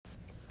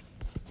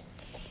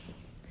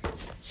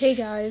Hey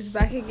guys,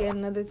 back again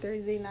another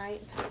Thursday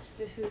night.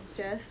 This is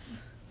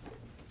Jess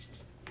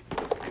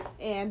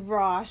and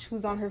Rosh,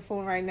 who's on her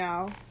phone right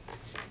now.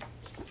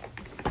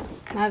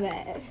 My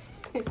bad.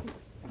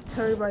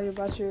 Tell everybody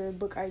about your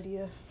book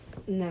idea.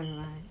 Never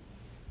mind.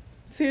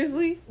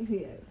 Seriously?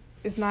 Yes.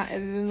 It's not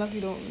edited enough? You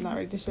don't not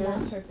ready to share?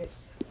 Not perfect.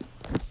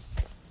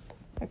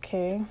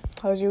 Okay.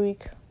 How's your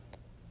week?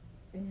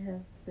 It has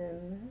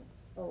been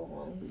a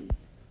long week.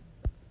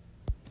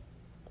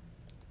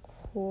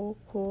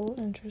 Cool.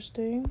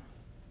 Interesting.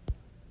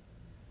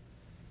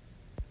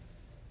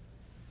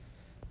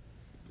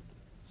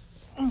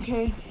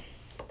 Okay.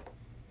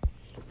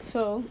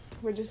 So,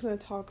 we're just going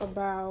to talk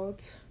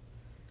about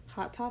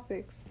hot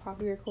topics,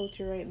 popular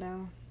culture right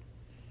now.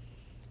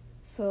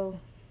 So,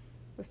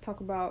 let's talk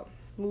about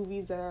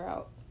movies that are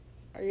out.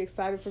 Are you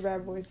excited for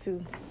Bad Boys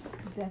 2?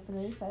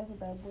 Definitely excited for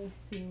Bad Boys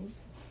 2.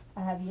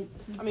 I have yet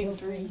to see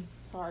 3.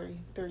 Sorry,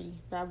 3.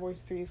 Bad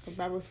Boys 3 is called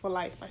Bad Boys for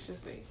Life, I should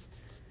say.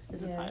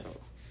 Is the title.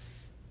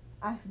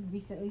 I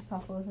recently saw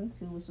Frozen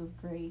 2, which was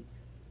great.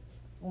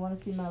 I want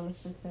to see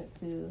Maleficent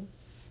 2.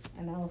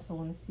 And I also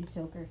want to see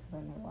Joker because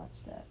I never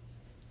watched that.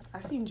 I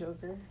seen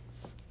Joker.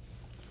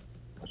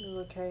 It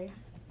was okay.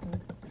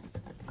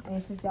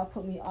 And since y'all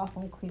put me off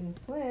on Queen and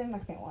Slim, I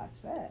can't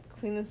watch that.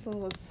 Queen and Slim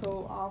was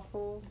so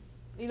awful.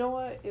 You know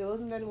what? It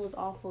wasn't that it was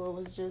awful.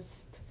 It was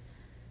just...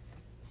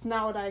 It's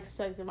not what I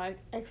expected. My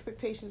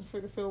expectations for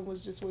the film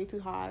was just way too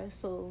high.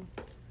 So,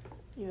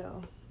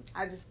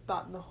 I just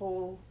thought the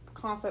whole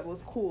concept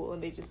was cool.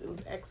 And it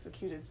was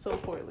executed so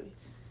poorly.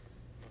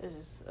 It's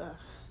just...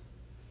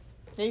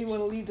 Maybe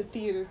want to leave the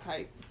theater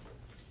type.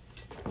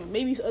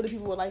 Maybe other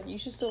people would like it. You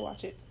should still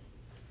watch it.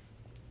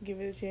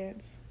 Give it a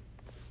chance.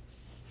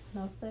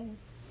 No, sir.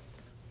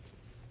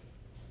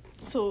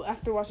 So,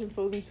 after watching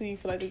Frozen 2, you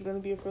feel like there's going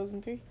to be a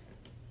Frozen 3?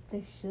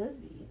 There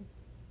should be.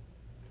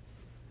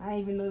 I didn't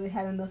even know they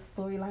had enough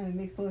storyline to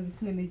make Frozen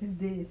 2, and they just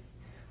did.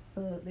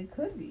 So, there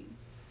could be.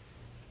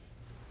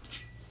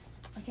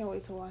 I can't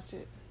wait to watch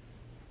it.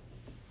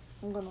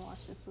 I'm going to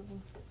watch this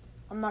soon.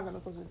 I'm not going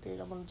to go to the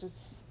theater. I'm going to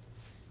just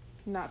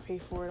not pay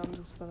for it. I'm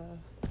just going to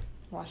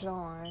watch it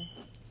online.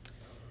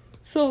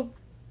 So,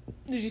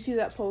 did you see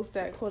that post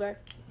that Kodak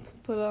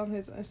put on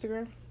his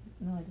Instagram?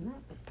 No, I did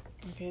not.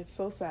 Okay, it's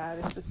so sad.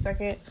 It's the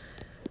second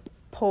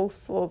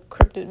post or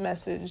cryptic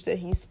message that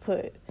he's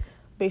put.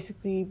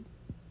 Basically,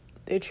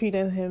 they're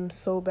treating him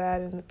so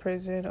bad in the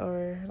prison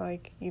or,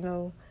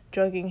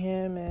 drugging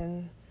him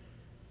and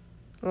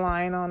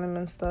lying on him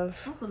and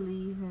stuff. I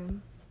believe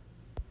him.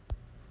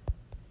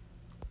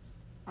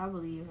 I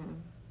believe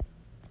him.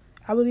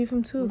 I believe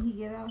him too. When he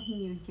get out, he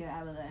need to get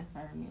out of that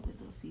environment with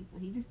those people.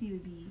 He just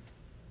need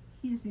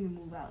to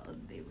move out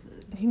of the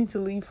neighborhood. He needs to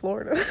leave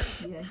Florida.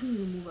 Yeah, he need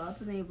to move out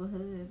the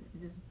neighborhood and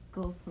just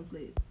go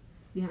someplace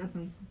behind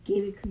some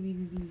gated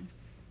community and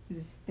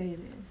just stay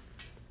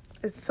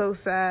there. It's so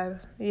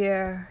sad.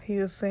 Yeah, he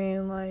was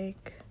saying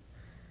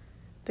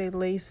they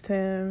laced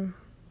him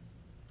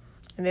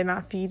and they're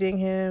not feeding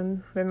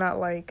him. They're not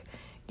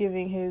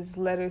giving his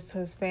letters to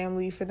his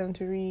family for them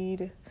to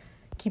read,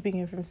 keeping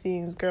him from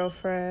seeing his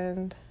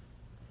girlfriend.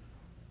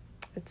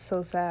 It's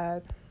so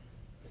sad.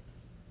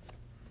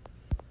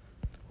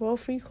 Well,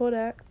 free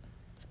Kodak.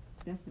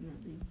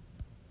 Definitely.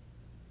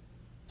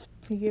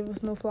 He gave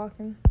us no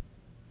flocking.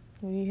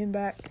 We need him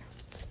back.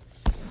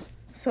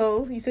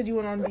 So, you said you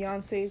went on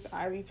Beyonce's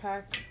Ivy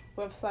Pack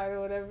website or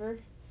whatever,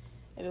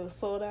 and it was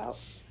sold out?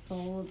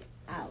 Sold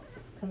out.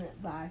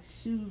 Couldn't buy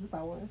shoes if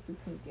I wanted to.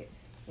 Couldn't get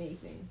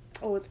anything.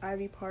 Oh, it's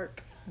Ivy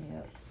Park.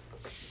 Yep.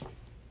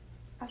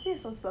 I see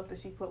some stuff that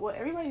she put. Well,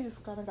 everybody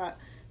just kind of got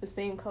the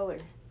same color.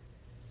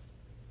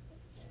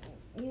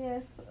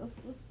 Yes,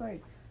 it's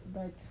like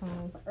dark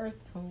tones, earth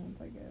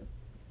tones, I guess.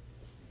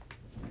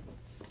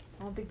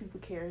 I don't think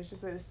people care. It's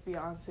just that it's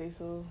Beyonce,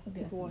 so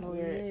people want to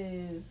wear it.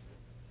 Is.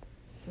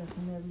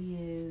 Definitely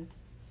is.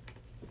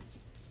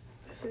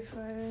 That's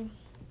exciting.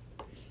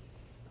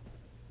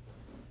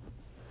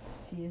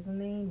 She is a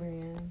name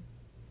brand.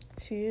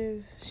 She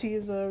is. She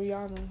is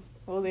Rihanna.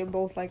 Well, they're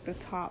both the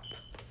top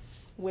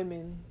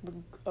women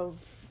of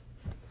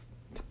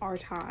our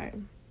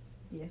time.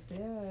 Yes,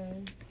 they are.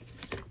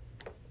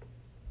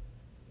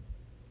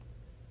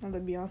 Now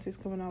that Beyonce's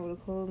coming out with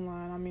a clothing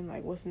line, I mean,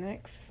 what's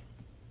next?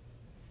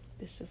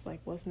 It's just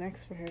what's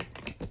next for her?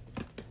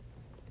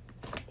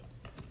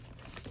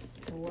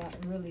 What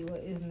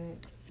is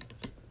next?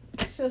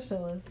 She'll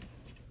show us.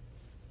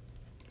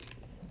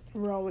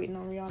 We're all waiting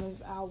on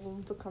Rihanna's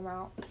album to come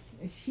out.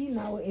 And she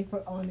not waiting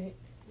for On It.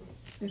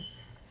 It's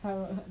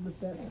the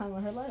best time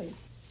of her life.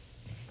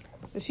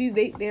 But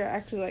they're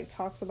actually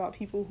talks about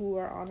people who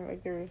are on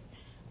it, they're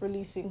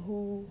releasing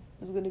who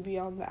is going to be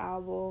on the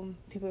album.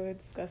 People are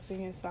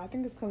discussing it, so I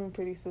think it's coming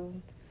pretty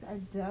soon. I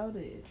doubt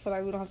it. I feel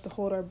like we don't have to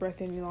hold our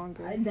breath any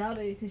longer. I doubt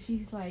it, because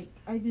she's I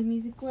do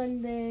music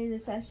one day, the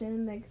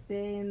fashion the next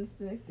day, and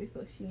the next day,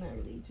 so she's not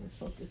really just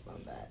focused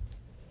on that.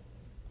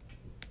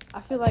 I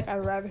feel like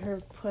I'd rather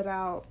her put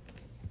out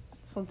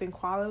something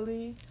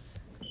quality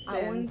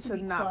than to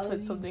not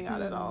put something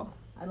out at all.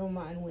 I don't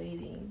mind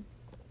waiting.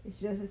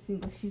 it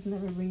seems like she's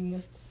never bringing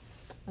us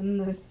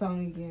another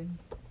song again.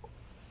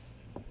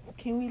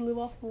 Can we live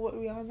off of what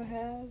Rihanna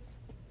has?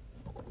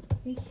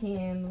 We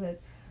can, but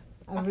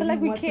I feel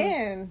like we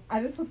can.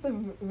 I just want the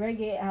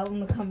reggae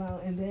album to come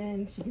out, and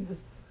then she can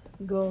just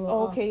go.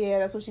 Okay, yeah,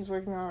 that's what she's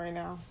working on right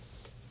now.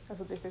 That's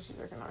what they said she's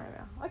working on right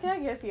now. Okay, I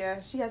guess, yeah.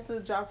 She has to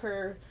drop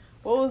her...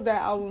 What was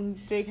that album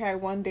Drake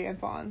had one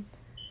dance on?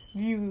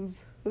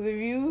 Views. Was it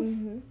Views?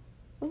 Mm-hmm.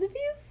 Was it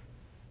Views?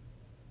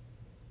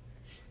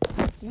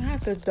 I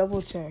have to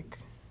double check.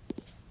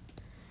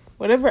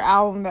 Whatever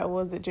album that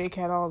was that Drake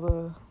had all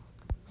the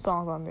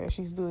songs on there,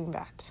 she's doing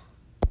that.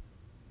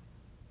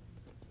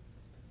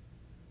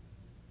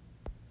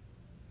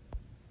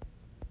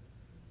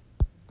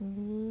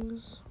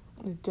 Views.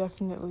 It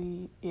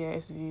definitely... Yeah,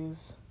 it's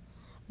Views.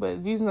 But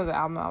Views is not the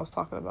album I was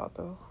talking about,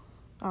 though.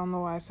 I don't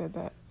know why I said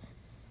that.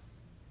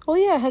 Oh,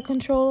 yeah, Head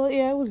Control.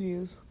 Yeah, it was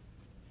Views.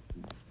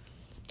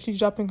 She's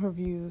dropping her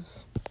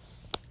Views.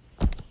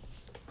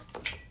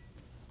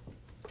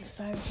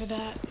 Excited for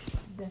that.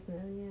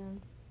 Definitely, yeah.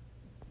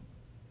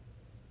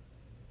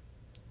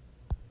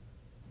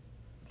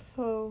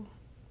 So,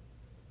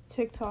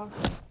 TikTok.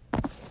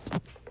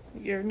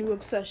 Your new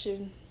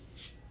obsession.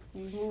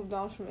 You've moved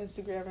on from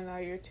Instagram and now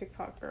you're a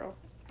TikTok girl.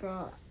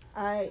 Girl,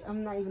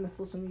 I'm not even a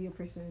social media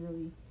person,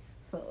 really.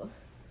 So,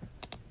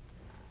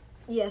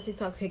 yeah,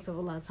 TikTok takes up a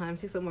lot of time.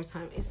 Takes up more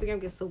time. Instagram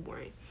gets so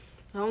boring.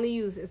 I only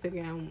use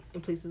Instagram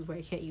in places where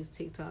I can't use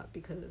TikTok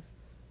because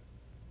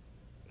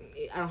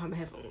I don't have my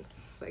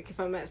headphones. Like, if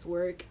I'm at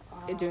work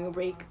and during a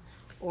break,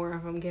 or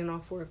if I'm getting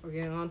off work or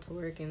getting on to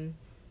work and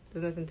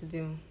there's nothing to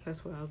do,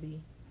 that's where I'll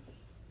be.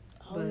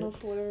 I don't know,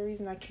 for whatever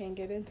reason, I can't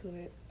get into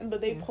it.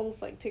 But they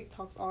post, like,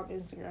 TikToks on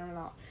Instagram,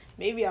 and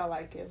maybe I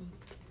like it.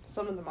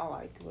 Some of them I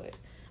like, but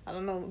I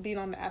don't know. Being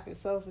on the app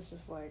itself, it's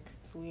just, like,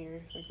 it's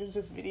weird. It's like, it's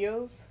just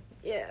videos.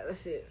 Yeah,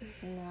 that's it.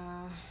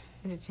 Nah.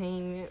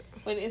 Entertainment.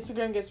 When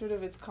Instagram gets rid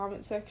of its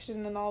comment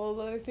section and all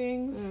those other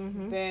things,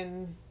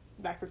 then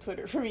back to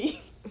Twitter for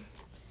me.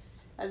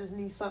 I just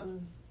need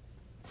something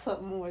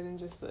more than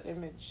just the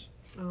image.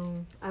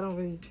 I don't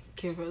really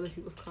care for other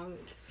people's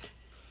comments.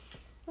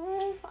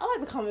 I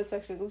like the comment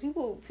section because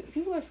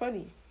people are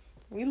funny.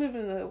 We live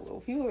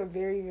in people are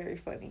very, very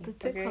funny. The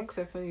TikToks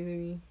are funny to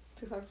me.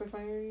 TikToks are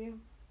funny to you?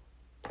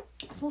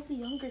 It's mostly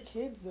younger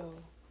kids though.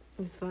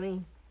 It's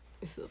funny.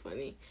 It's so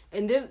funny.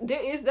 And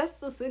that's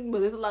the thing, but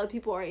there's a lot of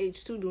people our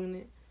age too doing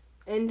it.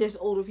 And there's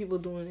older people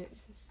doing it.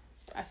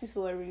 I see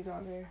celebrities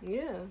on there.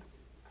 Yeah.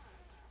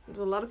 There's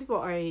a lot of people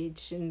our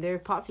age and they're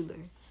popular.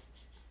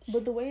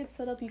 But the way it's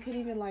set up, you can't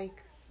even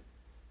like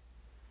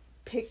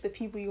pick the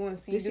people you want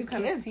to see. Yes, you just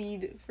kind of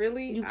seed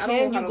freely. You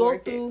can.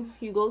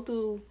 You go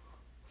through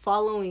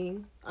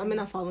following. I mean,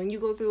 not following. You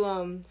go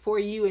through For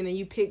You, and then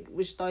you pick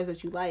which stars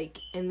that you like,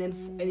 and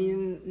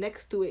then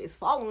next to it is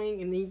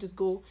following, and then you just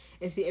go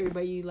and see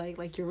everybody you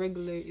like your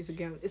regular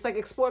Instagram. It's like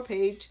Explore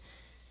page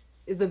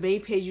is the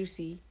main page you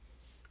see,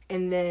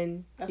 and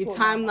then your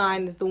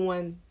timeline is the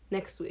one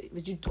next to it,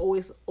 but you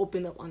always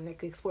open up on like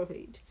the Explore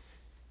page.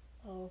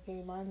 Oh,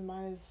 okay.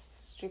 Mine is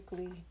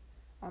strictly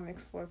on the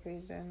Explore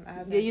page. Then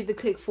you have to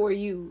click For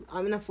You.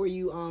 I mean, not For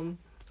You.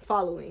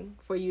 Following,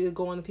 for you to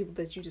go on the people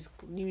that you just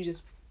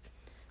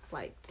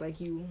like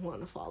you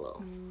want to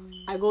follow.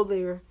 I go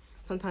there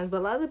sometimes, but a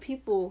lot of the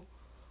people,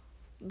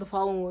 the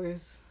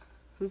followers,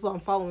 people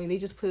I'm following, they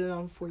just put it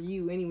on For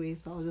You anyway,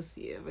 so I'll just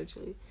see it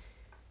eventually.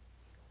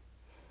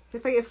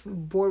 If I get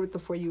bored with the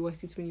For You, I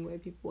see too many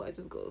white people, I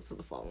just go to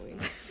the following.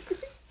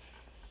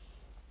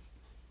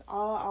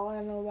 all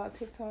I know about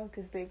TikTok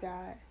is they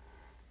got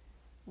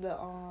the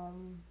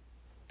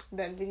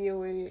that video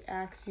where it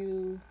asks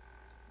you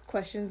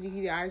questions, you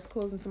keep your eyes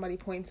closed and somebody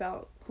points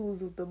out who's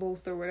the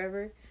most or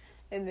whatever,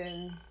 and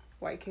then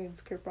white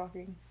kids crip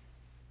rocking.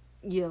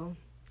 Yo,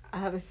 I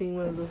haven't seen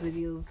one of those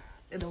videos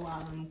in a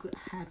while. I'm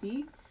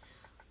happy,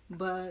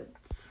 but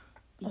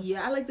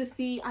yeah, I like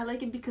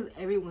it because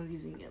everyone's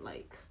using it.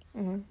 Like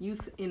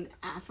youth in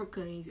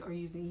Africa are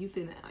using, youth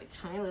in like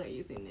China are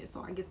using it,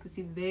 so I get to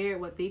see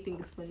what they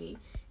think is funny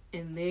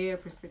in their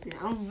perspective.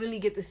 I don't really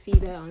get to see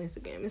that on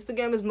Instagram.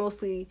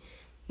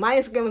 My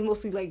Instagram is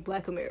mostly like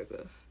Black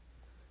America.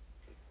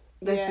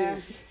 That's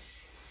it.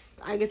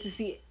 I get to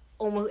see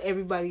almost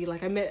everybody.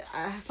 Like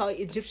I saw an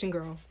Egyptian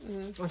girl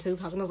on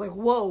TikTok, and I was like,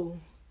 whoa,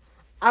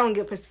 I don't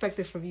get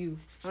perspective from you.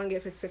 I don't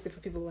get perspective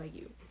from people like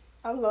you.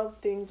 I love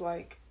things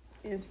like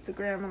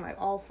Instagram and like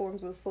all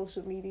forms of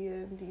social media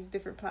and these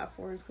different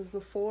platforms, because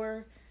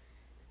before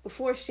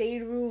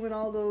Shade Room and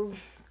all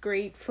those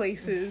great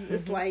places,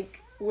 it's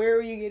like, where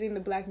are you getting the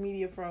black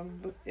media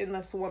from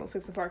unless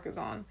 106 and Park is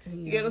on?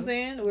 You get what I'm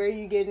saying? Where are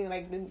you getting,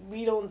 like,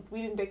 we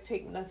didn't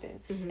dictate nothing.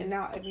 And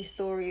now every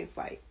story is,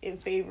 like, in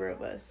favor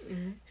of us.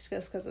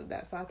 Just because of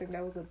that. So I think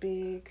that was a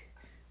big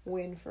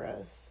win for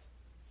us.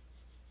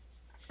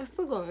 It's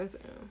still going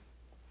through.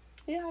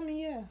 Yeah, I mean,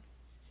 yeah.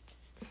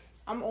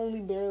 I'm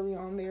only barely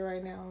on there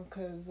right now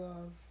because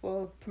of,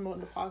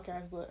 promoting the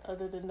podcast. But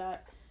other than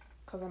that,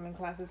 because I'm in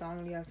classes, I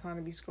don't really have time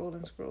to be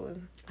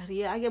scrolling.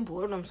 Yeah, I get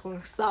bored when I'm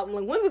scrolling. Stop. I'm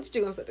like, when's the teacher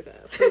gonna start the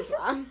class? 'Cause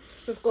I'm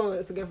just scrolling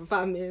on Instagram for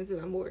 5 minutes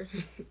and I'm bored.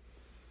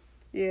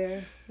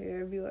 Yeah,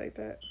 it'd be like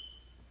that.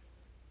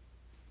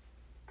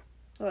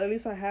 Well, at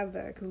least I have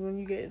that, because when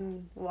you get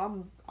in... Well,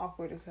 I'm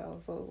awkward as hell,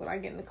 so when I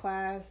get into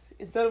class,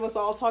 instead of us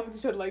all talking to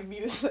each other like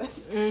beat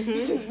assess,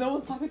 since no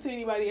one's talking to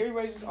anybody,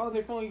 everybody's just on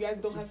their phone, you guys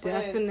don't have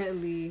friends.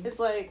 Definitely. It's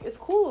like, it's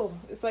cool.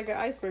 It's like an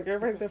iceberg.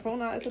 Everybody's their phone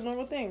out. It's a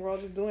normal thing. We're all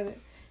just doing it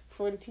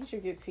before the teacher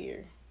gets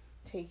here,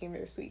 taking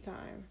their sweet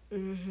time.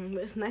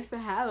 But it's nice to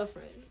have a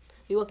friend.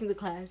 You walk into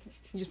class,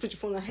 you just put your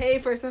phone on. Hey,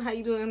 person, how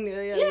you doing?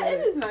 Yeah,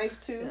 it is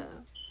nice too. Yeah.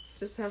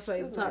 Just have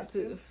somebody to talk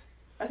to.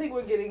 I think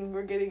we're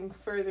getting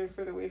further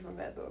away from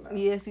that though now.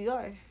 Yes, you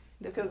are.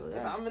 Because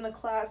if I'm in a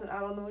class and I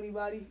don't know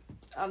anybody,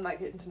 I'm not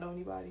getting to know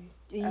anybody.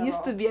 It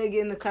used to be I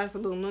get in the class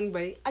and don't know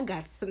anybody. I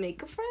got to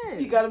make a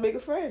friend. You gotta make a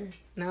friend.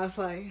 Now it's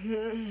like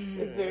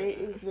it's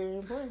very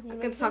important. I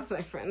can talk to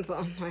my friends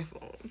on my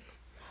phone.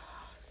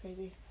 It's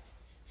crazy.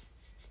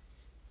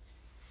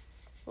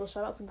 Well,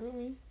 shout out to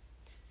GroupMe.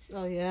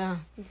 Oh yeah.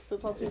 You can still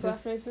talk to your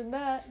classmates in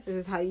that. This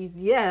is how you.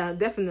 Yeah,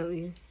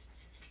 definitely.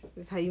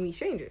 This is how you meet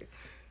strangers.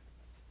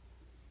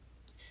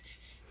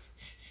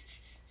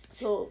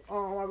 So,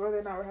 my brother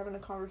and I were having a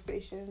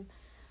conversation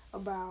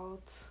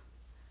about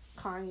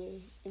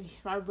Kanye, and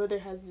my brother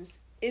has this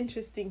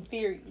interesting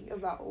theory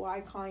about why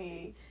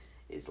Kanye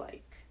is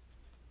like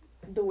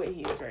the way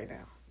he is right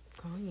now.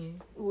 Kanye.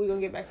 We're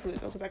gonna get back to it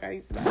though, because I gotta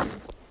use the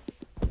bathroom.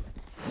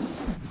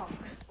 Talk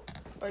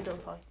or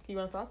don't talk. You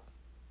wanna talk?